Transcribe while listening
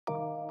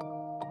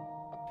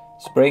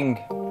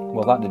Spring,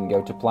 well, that didn't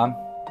go to plan.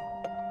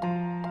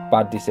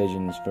 Bad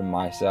decisions from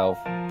myself,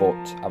 but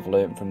I've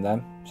learnt from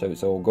them, so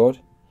it's all good.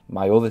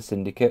 My other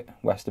syndicate,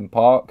 Weston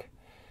Park,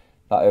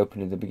 that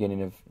opened at the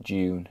beginning of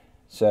June.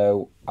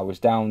 So I was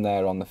down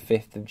there on the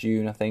 5th of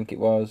June, I think it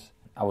was.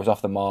 I was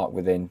off the mark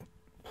within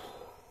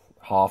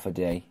half a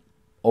day.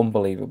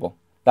 Unbelievable.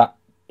 That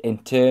in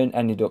turn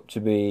ended up to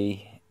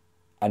be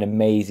an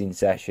amazing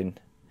session.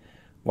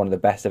 One of the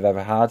best I've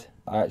ever had.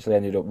 I actually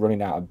ended up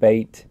running out of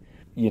bait.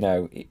 You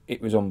know,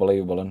 it was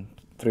unbelievable. And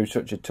through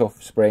such a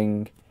tough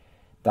spring,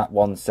 that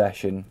one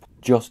session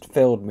just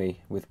filled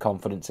me with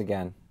confidence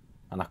again.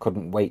 And I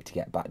couldn't wait to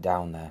get back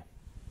down there.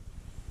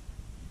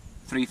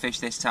 3 fish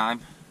this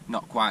time.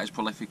 Not quite as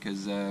prolific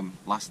as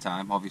last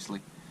time,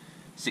 obviously.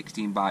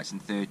 16 bites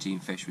and 13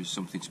 fish was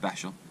something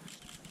special.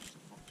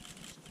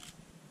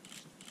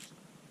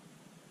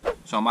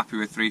 So I'm happy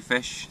with 3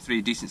 fish,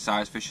 3 decent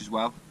sized fish as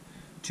well.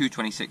 2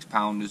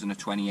 26-pounders and a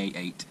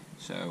 28-8,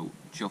 so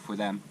chuff with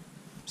them.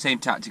 Same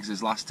tactics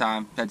as last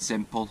time, dead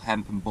simple,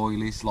 hemp and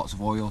boilies, lots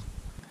of oil.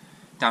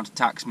 Down to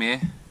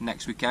Taxmere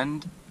next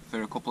weekend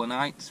for a couple of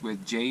nights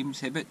with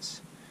James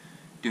Hibberts.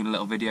 Doing a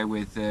little video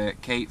with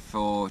Kate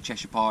for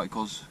Cheshire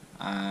Particles.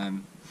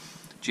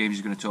 James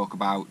is going to talk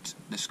about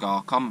the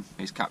Scar Common,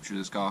 his capture of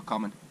the Scar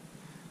Common,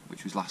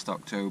 which was last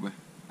October.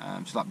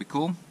 So that'd be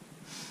cool.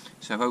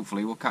 So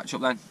hopefully we'll catch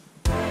up then.